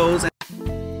Trader Joe's.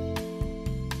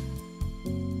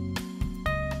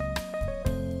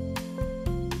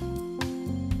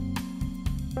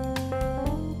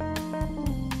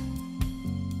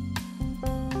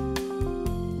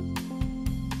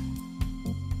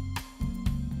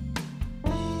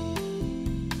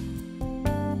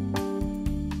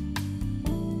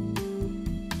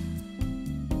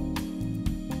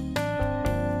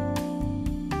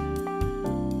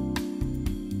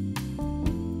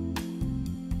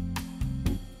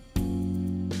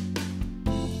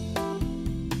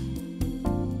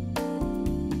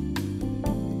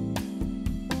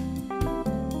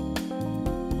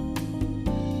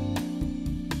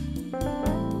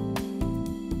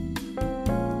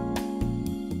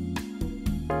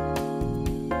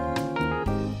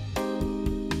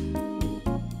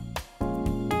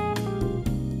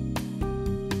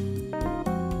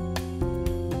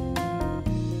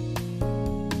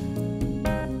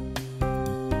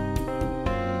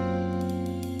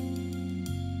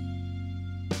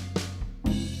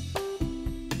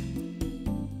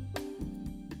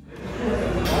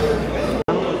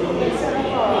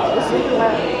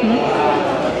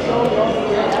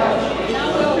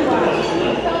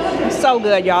 So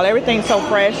good, y'all. Everything's so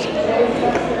fresh.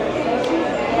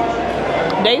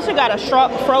 They used to got a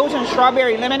frozen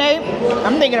strawberry lemonade.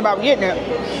 I'm thinking about getting it.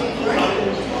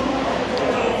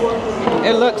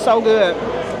 It looks so good.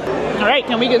 All right,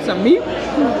 can we get some meat? All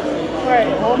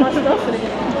right, all my stuff in it.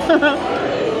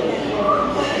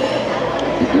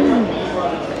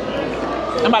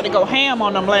 I'm about to go ham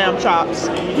on them lamb chops.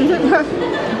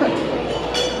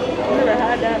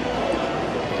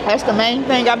 That's the main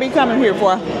thing I be coming here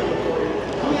for.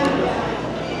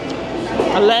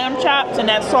 A lamb chops and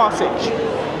that sausage.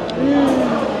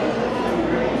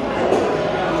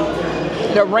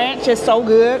 The ranch is so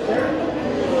good.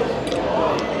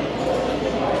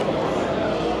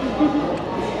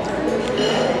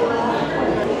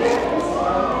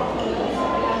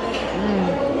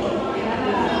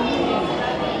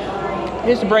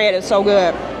 This bread is so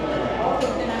good.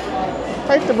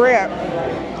 Taste the bread.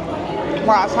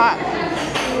 Wow, it's hot.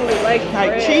 Ooh, like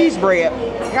cheese bread.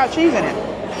 It got cheese in it.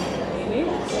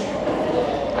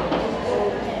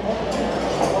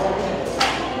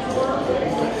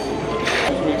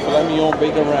 Let me on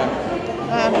bacon wrap.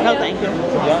 No, thank you.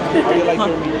 Yeah? How do you like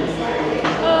your meat?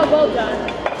 Well done.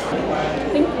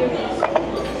 Thank you.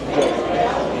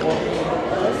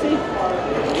 Let's see.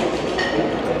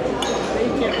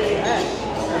 You can't believe that.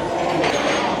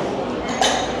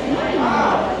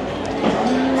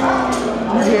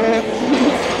 Yeah.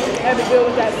 Had to deal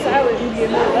with that salad. You get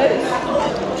more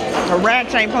lettuce. The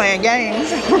ranch ain't playing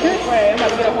games. Right, I'm about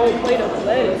to get a whole plate of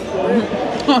lettuce.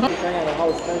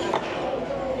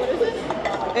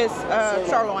 It's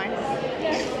sirloin.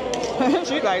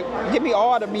 She's like, give me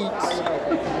all the meats.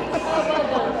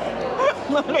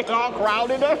 They all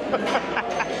crowded up.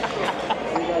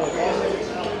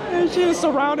 And she's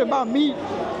surrounded by meat.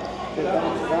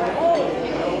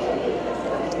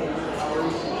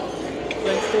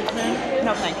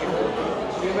 No, thank you.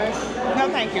 No,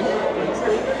 thank you.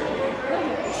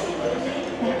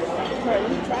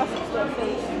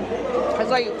 It's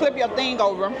like you flip your thing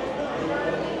over.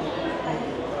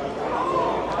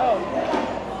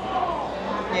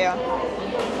 Yeah.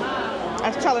 I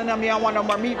was telling them you don't want no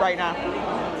more meat right now.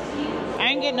 I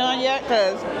ain't getting none yet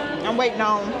because I'm waiting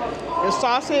on the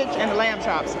sausage and the lamb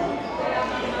chops.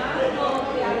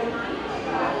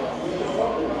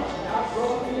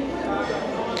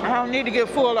 I don't need to get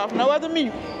full off no other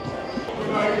meat.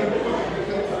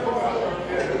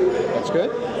 That's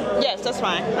good? Yes, that's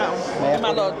fine. Oh, my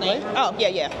little thing. Oh, yeah,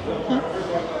 yeah.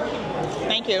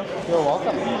 Thank you. You're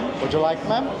welcome. Would you like,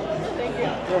 ma'am? Thank you.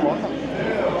 You're welcome.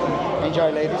 Enjoy,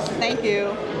 ladies. Thank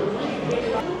you.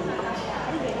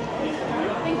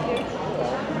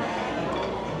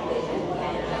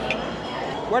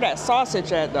 Where that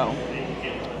sausage at, though?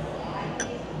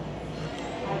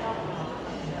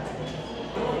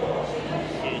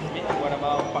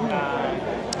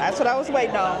 That's what I was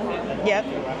waiting on. Yep.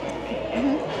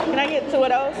 Can I get two of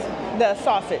those? The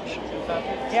sausage.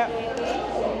 Yep.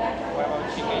 What about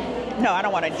chicken? No, I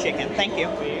don't want a chicken. Thank you.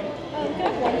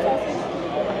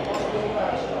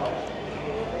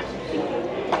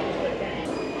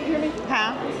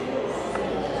 Huh?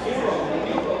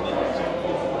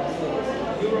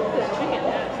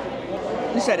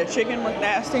 You said the chicken was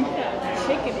nasty? Yeah,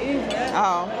 chicken is nasty.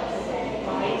 Oh.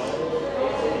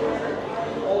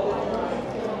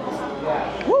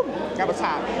 Woo, that was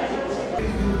hot.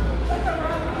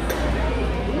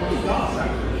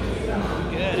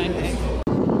 Good, I think.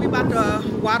 We about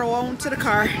to waddle on to the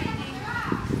car.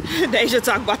 Deja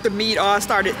talked about the meat all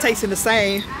started tasting the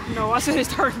same. No, I said it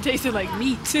started tasting like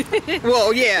meat.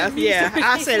 Well, yeah.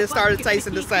 I said it started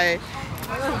tasting the same.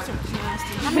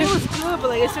 I mean, it was good, but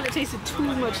like it started tasting too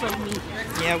much like meat.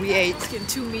 Yeah, we ate. It's getting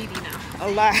too meaty now. A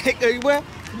lot. Well,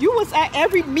 you was at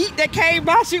every meat that came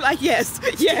by. She like, yes.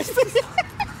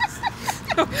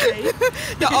 Okay.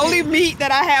 The only meat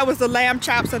that I had was the lamb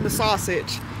chops and the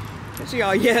sausage. And she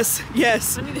all, yes.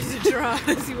 I needed to try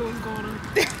and see what was going on.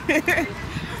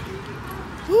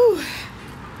 Whew.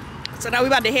 So now we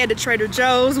about to head to Trader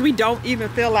Joe's. We don't even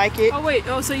feel like it. Oh wait,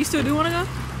 so you still do want to go?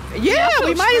 Yeah,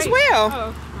 we might as well.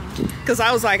 Oh. Cause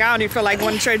I was like, I don't even feel like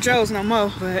going to Trader Joe's no more.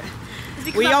 But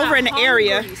we I'm over in the hungry.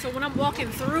 area. So when I'm walking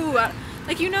through,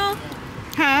 like you know,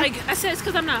 like I said, it's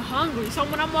because I'm not hungry. So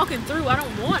when I'm walking through, I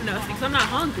don't want nothing because I'm not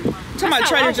hungry. Talking about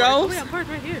Trader Joe's? Oh, yeah, I'm parked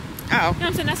right here. Oh. You know what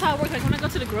I'm saying? That's how it works. Like when I go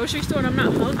to the grocery store and I'm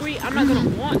not hungry, I'm not gonna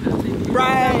want nothing.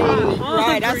 Right.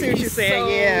 Right. I see what you're saying.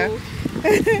 Yeah.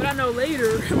 But I know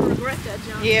later I'm gonna regret that,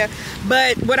 John. Yeah.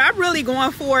 But what I'm really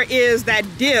going for is that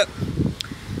dip.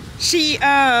 She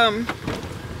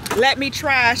let me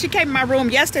try. She came in my room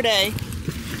yesterday.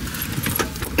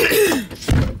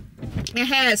 It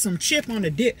had some chip on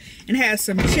the dip and had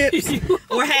some chips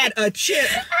or had a chip.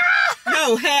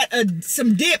 No, had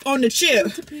some dip on the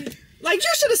chip. Like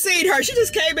you should have seen her. She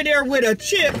just came in there with a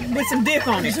chip with some dip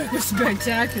on it. It was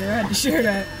spectacular. I had to share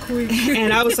that quick.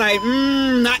 And I was like,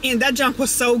 that junk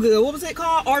was so good. What was it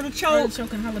called? Artichoke?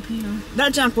 Artichoke and jalapeno.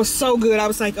 That junk was so good. I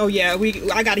was like, oh yeah,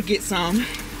 I gotta get some.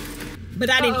 But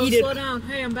I didn't eat it. Slow down.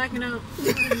 Hey, I'm backing out.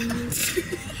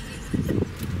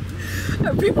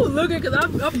 People looking because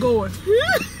I'm going.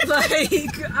 Like,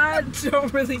 I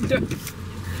don't really know.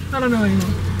 I don't know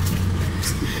anymore.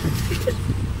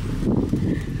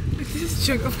 This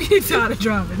chick, I'm getting tired of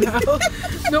driving now.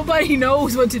 Nobody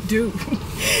knows what to do.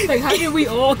 Like, how did we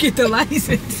all get the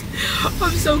license?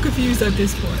 I'm so confused at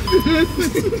this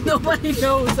point. Nobody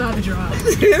knows how to drive.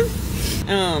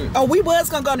 Oh, we was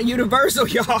gonna go to Universal,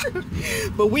 y'all,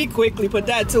 but we quickly put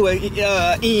that to an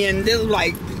end. This was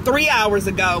like 3 hours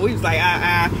ago. We was like,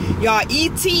 y'all.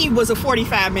 ET was a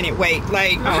 45-minute wait.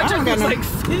 Like, oh, I don't got no. Like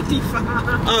 55.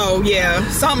 Oh yeah,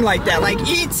 something like that. Like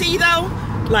ET though,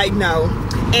 like no.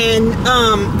 And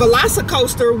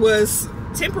Velocicoaster was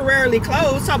temporarily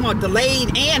closed, talking about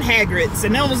delayed and Hagrid's,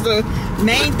 and that was the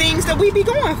main things that we be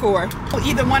going for.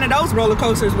 Either one of those roller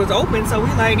coasters was open, so we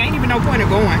like ain't even no point of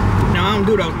going. No, I don't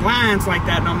do those lines like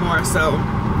that no more. So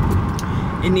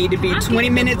it need to be 20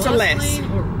 minutes or less.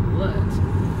 Or what?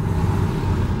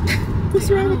 What's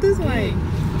wrong with this lane?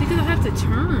 Because I have to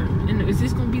turn, and is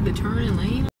this gonna be the turning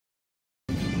lane?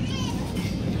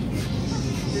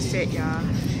 This is it, y'all.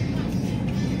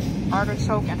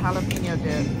 Artichoke and jalapeno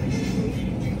dip.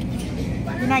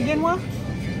 You're not getting one?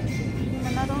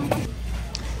 Another one?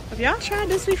 Have y'all tried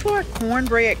this before?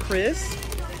 Cornbread crisp.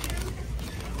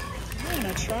 I'm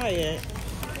gonna try it.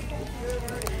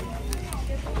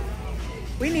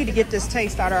 We need to get this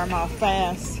taste out of our mouth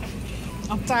fast.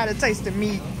 I'm tired of tasting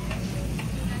meat.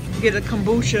 Get a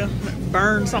kombucha,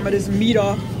 burn some of this meat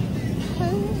off.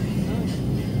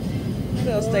 What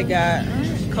else they got?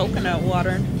 Coconut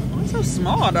water. It's so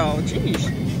small though, jeez.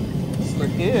 This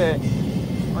look good.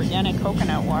 Organic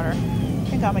coconut water. I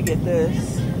think I'm gonna get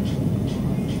this.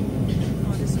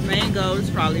 Oh, this mango is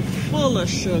probably full of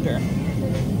sugar.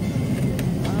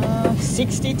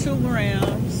 62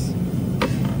 grams.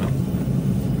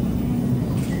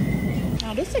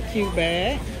 Oh, this is a cute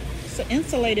bag. It's an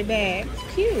insulated bag. It's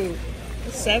cute.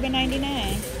 It's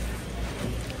 $7.99.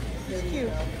 It's cute.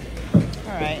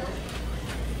 All right,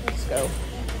 let's go.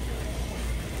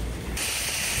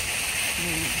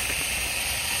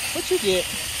 What you get?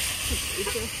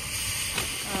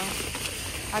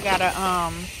 I got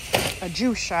a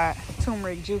juice shot,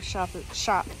 turmeric juice shot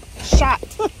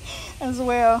as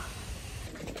well.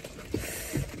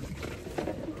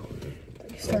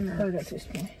 It's starting to hurt at this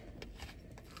point.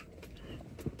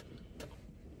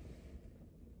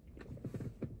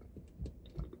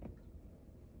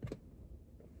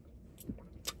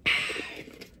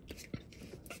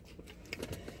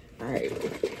 All right,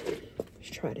 let's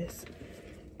try this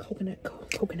coconut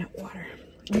water.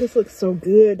 Oh, this looks so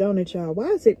good, don't it, y'all? Why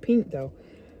is it pink though?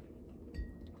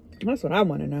 That's what I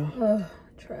want to know.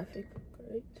 Traffic,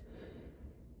 great.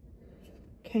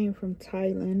 Came from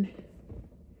Thailand.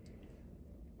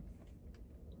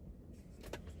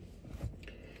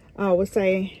 Oh, we'll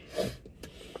say.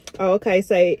 Oh, okay.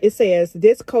 Say it says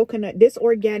this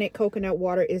organic coconut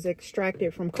water is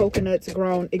extracted from coconuts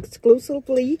grown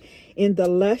exclusively in the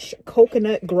lush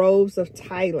coconut groves of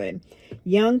Thailand.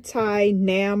 Young Thai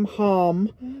Nam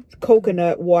Hom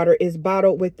coconut water is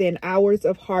bottled within hours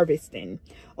of harvesting.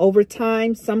 Over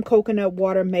time, some coconut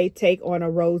water may take on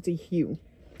a rosy hue.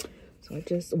 So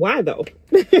why though?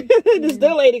 This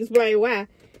still ain't explain why.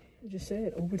 You just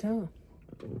said over time.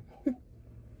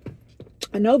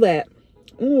 I know that.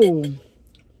 Ooh,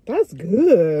 that's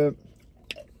good.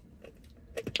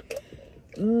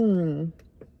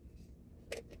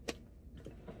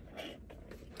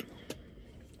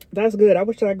 That's good. I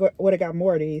wish I would have got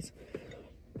more of these.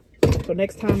 So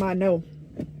next time I know.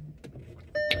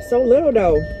 So little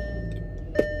though.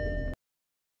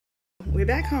 We're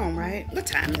back home, right? What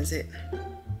time is it?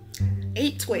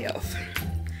 8:12.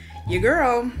 Your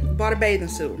girl bought a bathing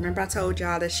suit. Remember I told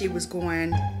y'all that she was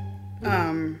going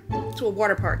to a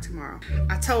water park tomorrow.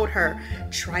 I told her,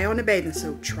 try on the bathing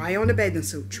suit, try on the bathing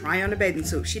suit, try on the bathing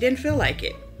suit. She didn't feel like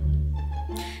it.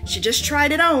 She just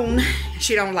tried it on.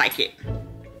 She don't like it.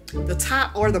 The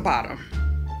top or the bottom.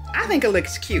 I think it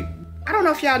looks cute. I don't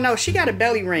know if y'all know, she got a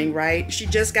belly ring, right? She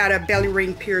just got a belly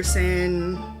ring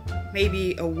piercing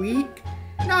maybe a week.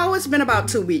 No, it's been about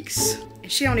 2 weeks.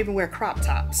 And she don't even wear crop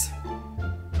tops.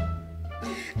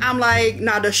 I'm like,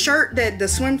 now the shirt the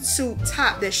swimsuit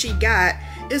top that she got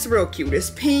is real cute.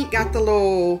 It's pink, got the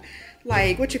little,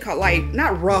 like, what you call, like,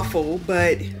 not ruffle,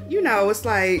 but, you know, it's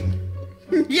like,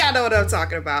 y'all know what I'm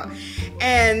talking about.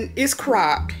 And it's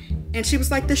cropped. And she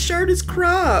was like, the shirt is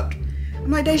cropped.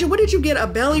 I'm like, Deja, what did you get a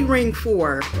belly ring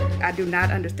for? I do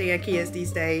not understand kids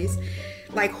these days.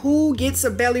 Like, who gets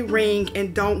a belly ring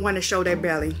and don't want to show their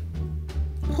belly?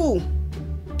 Who?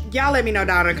 Y'all let me know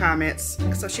down in the comments.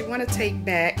 So she want to take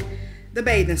back the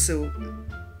bathing suit.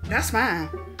 That's fine.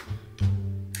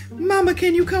 Mama,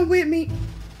 can you come with me?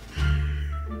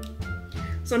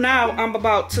 So now I'm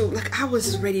about to, like, I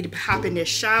was ready to hop in this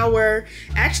shower.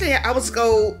 Actually, I'll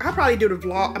probably do the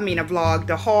vlog,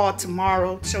 the haul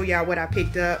tomorrow, show y'all what I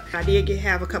picked up. I did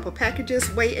have a couple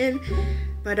packages waiting,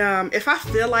 but if I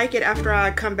feel like it after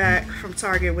I come back from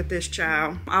Target with this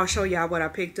child, I'll show y'all what I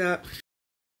picked up.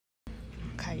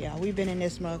 Yeah, we've been in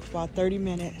this mug for about 30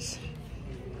 minutes.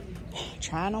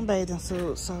 Trying on bathing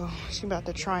suits. So she about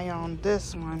to try on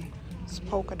this one. This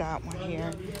polka dot one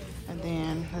here. And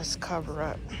then let's cover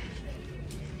up.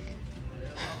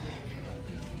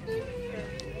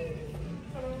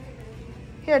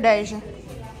 Here, Deja.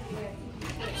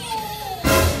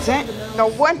 No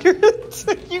wonder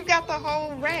you got the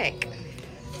whole rack.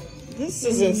 This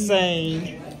is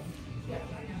insane.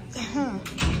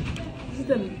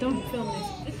 Don't film this.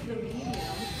 This is a medium.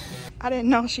 I didn't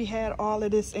know she had all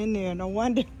of this in there. No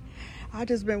wonder. I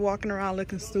just been walking around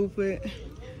looking stupid.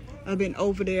 I've been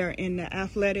over there in the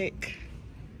athletic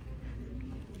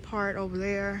part over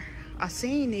there. I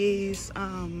seen these.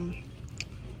 I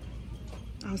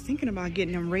was thinking about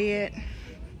getting them red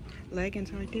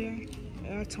leggings right there.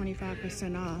 They're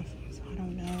 25% off. So I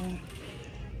don't know.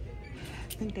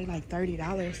 I think they're like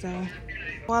 $30 though.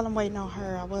 While I'm waiting on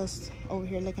her, I was over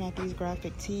here looking at these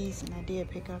graphic tees, and I did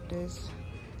pick up this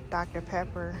Dr.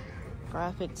 Pepper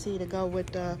graphic tee to go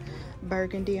with the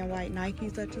burgundy and white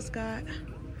Nikes I just got.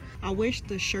 I wish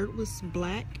the shirt was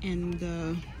black and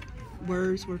the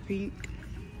words were pink.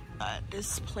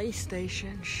 This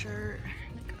PlayStation shirt,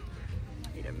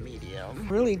 I need a medium.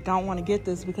 Really don't want to get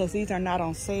this because these are not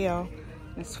on sale.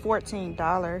 It's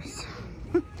 $14.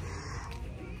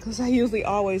 Because I usually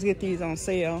always get these on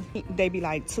sale. They be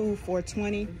like $2 for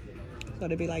 $20. So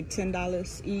they'd be like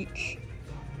 $10 each.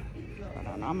 I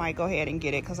don't know, I might go ahead and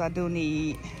get it because I do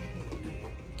need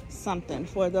something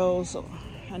for those. So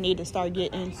I need to start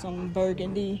getting some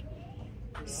burgundy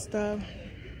stuff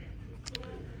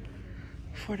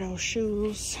for those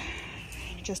shoes.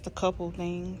 Just a couple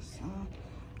things.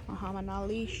 Muhammad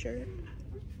Ali shirt.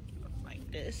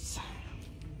 Like this.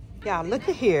 Y'all, look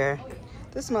at here.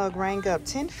 This mug rang up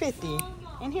 $10.50,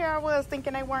 and here I was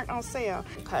thinking they weren't on sale.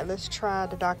 Okay, let's try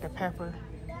the Dr. Pepper.